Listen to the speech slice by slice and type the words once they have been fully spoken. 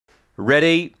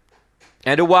Ready.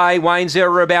 And away, Wayne's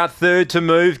Error about third to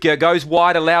move. Goes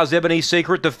wide, allows Ebony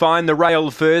Secret to find the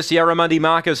rail first. Yarramundi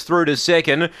Marcus through to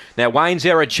second. Now Wayne's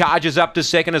Error charges up to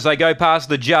second as they go past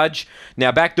the judge.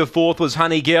 Now back to fourth was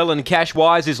Honey Girl, and Cash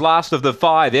Wise is last of the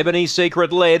five. Ebony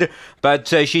Secret led, but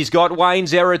she's got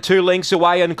Wayne's Error 2 lengths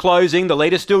away and closing. The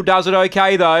leader still does it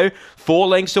okay though. 4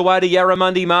 lengths away to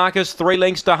Yarramundi Marcus, 3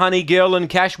 lengths to Honey Girl, and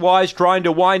Cash Wise trying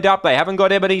to wind up. They haven't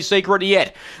got Ebony Secret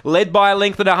yet. Led by a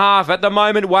length and a half. At the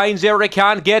moment, Wayne's Error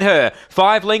can't get her.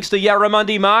 5 lengths to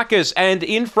Yarramundi Marcus, and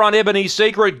in front Ebony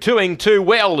Secret doing too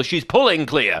well. She's pulling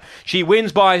clear. She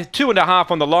wins by 2.5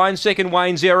 on the line. Second,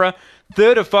 Wayne's Error.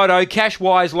 Third, a photo. Cash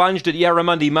Wise lunged at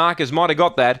Yarramundi Marcus. Might have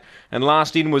got that. And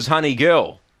last in was Honey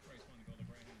Girl.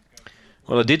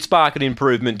 Well, it did spark an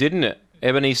improvement, didn't it?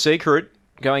 Ebony Secret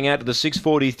going out to the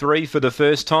 6:43 for the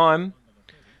first time.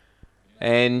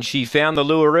 And she found the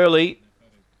lure early,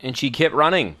 and she kept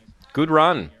running. Good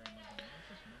run.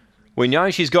 We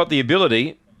know she's got the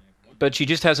ability, but she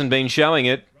just hasn't been showing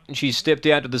it. She's stepped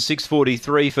out to the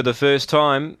 6:43 for the first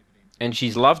time, and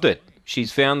she's loved it.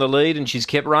 She's found the lead, and she's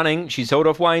kept running. She's held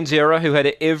off Wayne's Error, who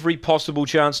had every possible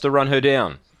chance to run her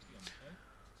down.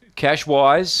 Cash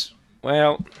Wise,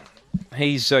 well,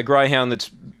 he's a greyhound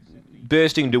that's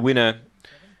bursting to win a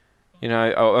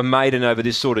maiden over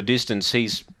this sort of distance.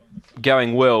 He's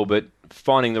going well, but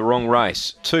finding the wrong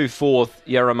race. 2 fourth,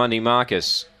 Yarramundi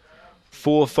Marcus.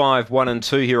 4, 5, 1 and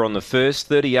 2 here on the first.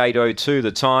 38.02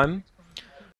 the time.